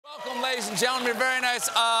ladies and gentlemen. You're very nice.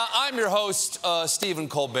 I'm your host, Stephen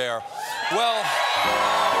Colbert. Well,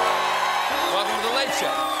 welcome to The Late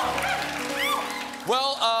Show.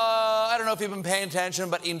 Well, I don't know if you've been paying attention,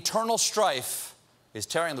 but internal strife is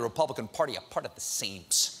tearing the Republican Party apart at the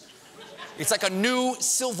seams. It's like a new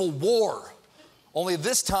civil war, only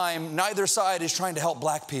this time, neither side is trying to help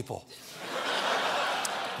black people.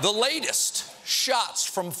 The latest shots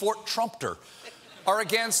from Fort Trumpter are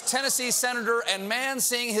against Tennessee Senator and man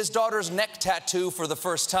seeing his daughter's neck tattoo for the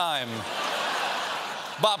first time,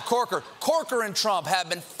 Bob Corker. Corker and Trump have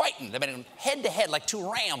been fighting. They've been head-to-head like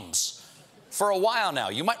two rams for a while now.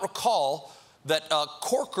 You might recall that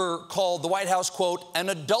Corker called the White House, quote, an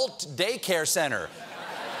adult daycare center.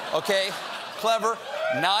 Okay, clever,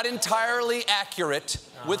 not entirely accurate.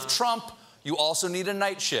 With Trump, you also need a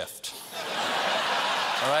night shift.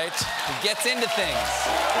 All right? He gets into things.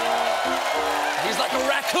 He's like a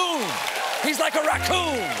raccoon. He's like a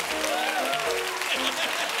raccoon.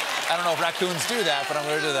 I don't know if raccoons do that, but I'm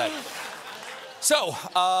going to do that. So,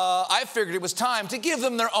 I figured it was time to give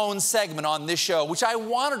them their own segment on this show, which I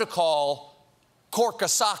wanted to call Cork a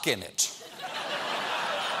Sock in It.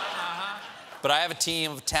 But I have a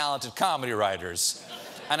team of talented comedy writers,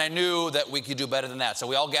 and I knew that we could do better than that. So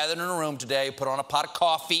we all gathered in a room today, put on a pot of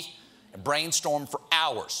coffee, and brainstormed for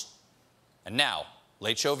hours. And now,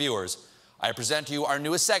 Late Show viewers, I present to you our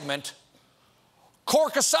newest segment,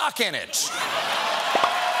 Cork a Sock in It. Those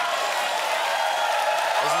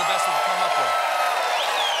are the best we can come up with.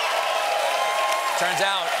 Turns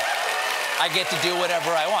out, I get to do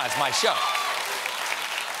whatever I want. It's my show.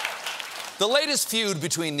 The latest feud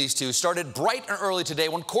between these two started bright and early today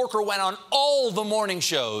when Corker went on all the morning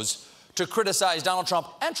shows to criticize Donald Trump,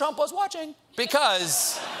 and Trump was watching,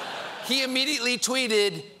 because he immediately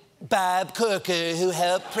tweeted, Bob Corker, who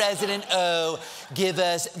helped President O give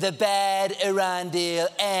us the bad Iran deal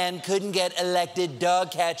and couldn't get elected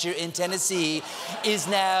dog catcher in Tennessee, is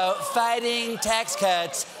now fighting tax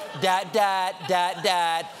cuts, ...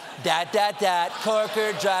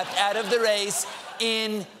 Corker dropped out of the race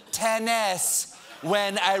in Tennessee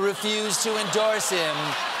when I refused to endorse him,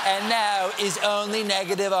 and now is only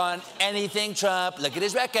negative on anything Trump. Look at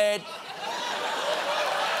his record.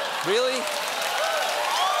 Really?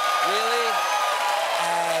 Really?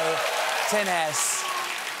 Tennessee.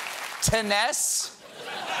 Tennessee?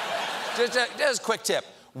 Just a quick tip.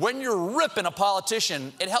 When you're ripping a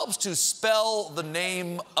politician, it helps to spell the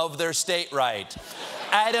name of their state right.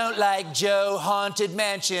 I don't like Joe Haunted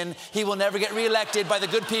Mansion. He will never get reelected by the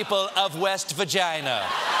good people of West Vagina.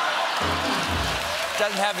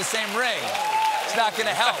 Doesn't have the same ring. It's not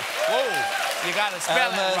gonna help. Whoa, you gotta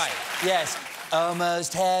spell it right. Yes,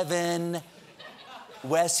 almost heaven,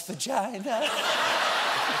 West Vagina.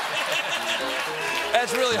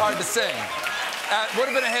 That's really hard to sing. Would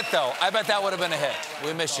have been a hit, though. I bet that would have been a hit.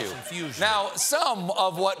 We miss you. Confusion. Now, some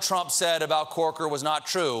of what Trump said about Corker was not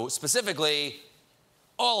true, specifically,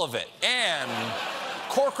 all of it. And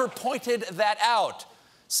Corker pointed that out.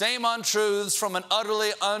 Same untruths from an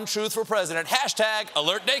utterly untruthful president. Hashtag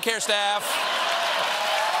alert daycare staff.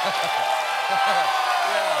 Yeah.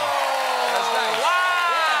 That's nice.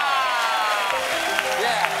 Wow.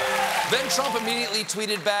 Yeah. Then Trump immediately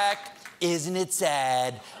tweeted back, isn't it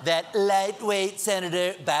sad that lightweight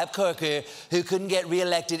Senator Bob Corker, who couldn't get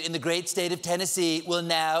reelected in the great state of Tennessee, will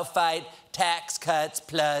now fight tax cuts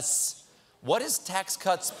plus. What is tax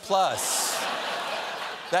cuts plus?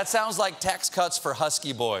 That sounds like tax cuts for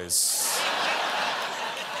husky boys.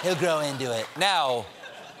 He'll grow into it. Now,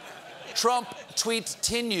 Trump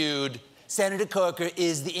tweet-tinued, Senator Corker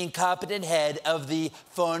is the incompetent head of the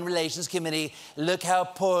Foreign Relations Committee. Look how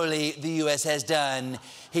poorly the U.S. has done.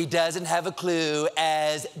 He doesn't have a clue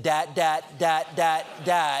as ... The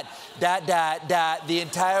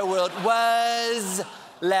entire world was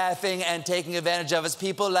laughing and taking advantage of us.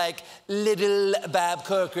 People like little Bob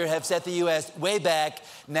Corker have set the U.S. way back.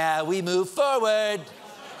 Now we move forward.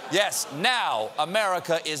 Yes, now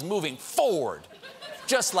America is moving forward,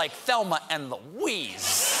 just like Thelma and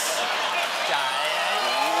Louise.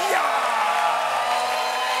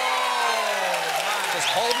 Just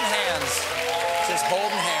holding hands. Just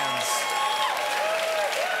holding hands.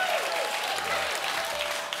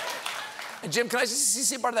 And Jim, can I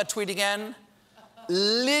see part of that tweet again?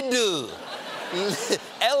 Liddle.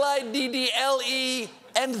 L-I-D-D-L-E,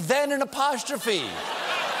 and then an apostrophe.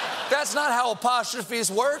 That's not how apostrophes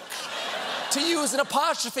work. To use an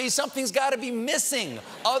apostrophe, something's got to be missing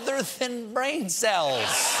other than brain cells.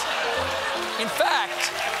 In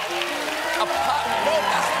fact, no,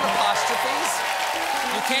 that's not apostrophes.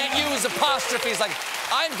 You can't use apostrophes like,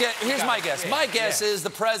 here's my guess. My guess is the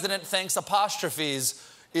president thinks apostrophes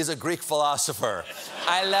is a Greek philosopher.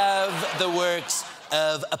 I love the works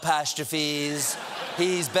of apostrophes.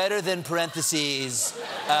 He's better than parentheses.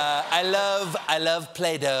 I love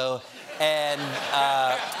Play-Doh. And,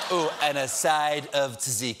 and a side of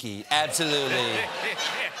tzatziki. Absolutely.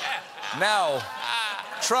 Now,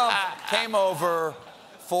 Trump came over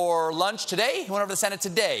for lunch today. He went over to the Senate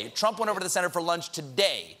today. Trump went over to the Senate for lunch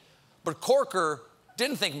today. But Corker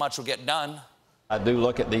didn't think much would get done. I do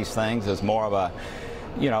look at these things as more of a,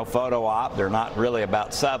 photo op. They're not really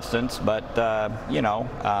about substance, but,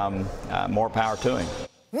 more power to him.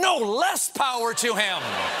 No less power to him.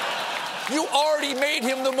 You already made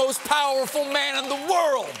him the most powerful man in the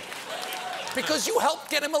world because you helped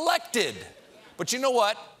get him elected. But you know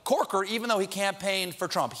what? Corker, even though he campaigned for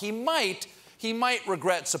Trump, he might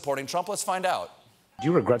regret supporting Trump. Let's find out. Do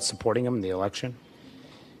you regret supporting him in the election?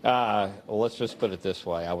 Well, let's just put it this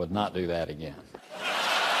way. I would not do that again.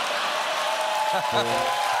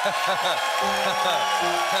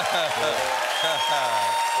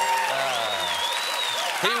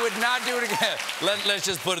 He would not do it again. Let's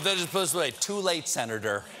just put it this way. Too late,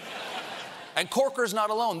 Senator. And Corker's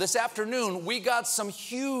not alone. This afternoon, we got some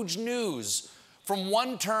huge news from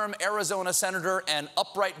one-term Arizona Senator and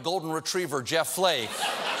upright golden retriever Jeff Flake.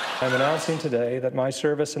 I'm announcing today that my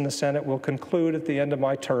service in the Senate will conclude at the end of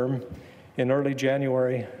my term in early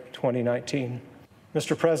January 2019.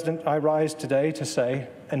 Mr. President, I rise today to say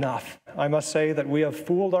enough. I must say that we have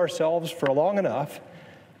fooled ourselves for long enough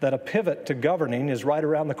that a pivot to governing is right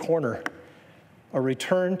around the corner. A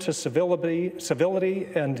return to civility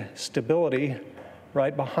and stability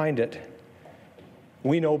right behind it.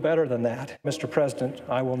 We know better than that. Mr. President,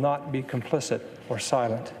 I will not be complicit or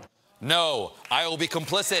silent. No, I will be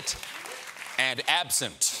complicit and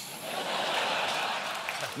absent.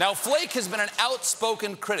 Now, Flake has been an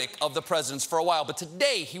outspoken critic of the president's for a while, but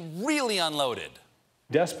today he really unloaded.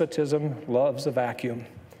 Despotism loves a vacuum,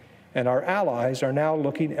 and our allies are now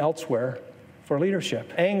looking elsewhere for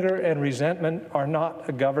leadership. Anger and resentment are not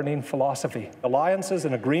a governing philosophy. Alliances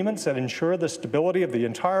and agreements that ensure the stability of the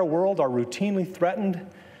entire world are routinely threatened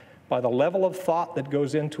by the level of thought that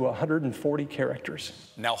goes into 140 characters.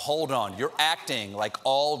 Now, hold on. You're acting like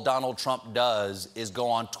all Donald Trump does is go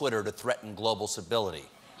on Twitter to threaten global stability.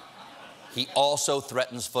 He also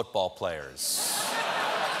threatens football players.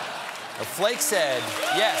 But Flake said,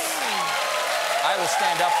 yes, I will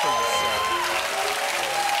stand up for you, sir.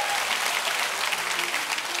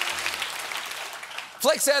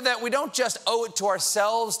 Flake said that we don't just owe it to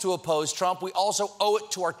ourselves to oppose Trump, we also owe it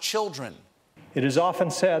to our children. It is often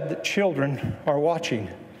said that children are watching.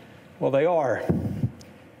 Well, they are.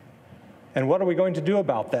 And what are we going to do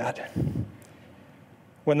about that?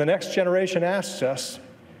 When the next generation asks us,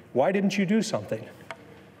 why didn't you do something?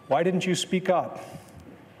 Why didn't you speak up?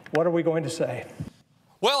 What are we going to say?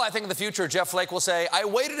 Well, I think in the future, Jeff Flake will say, I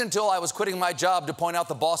waited until I was quitting my job to point out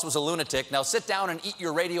the boss was a lunatic. Now sit down and eat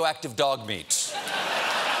your radioactive dog meat.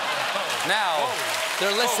 Now,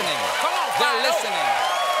 they're listening. Come on, they're listening.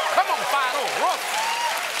 Come on, Fido.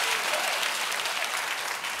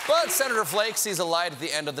 But Senator Flake sees a light at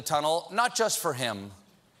the end of the tunnel, not just for him,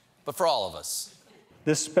 but for all of us.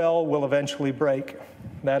 This spell will eventually break.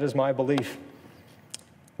 That is my belief.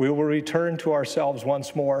 We will return to ourselves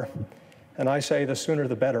once more, and I say the sooner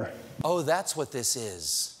the better. Oh, that's what this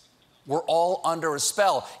is. We're all under a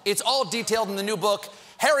spell. It's all detailed in the new book,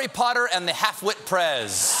 Harry Potter and the Half-Wit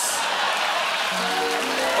Prez.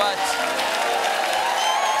 But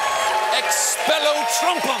expello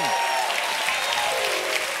Trumpum.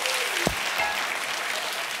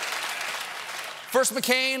 First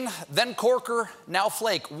McCain, then Corker, now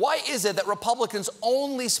Flake. Why is it that Republicans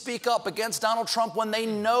only speak up against Donald Trump when they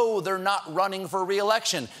know they're not running for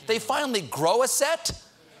re-election? They finally grow a set,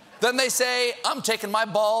 then they say, I'm taking my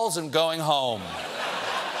balls and going home.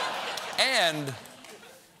 And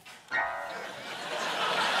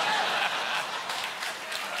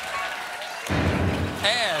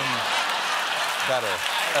better.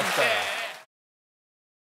 That's better.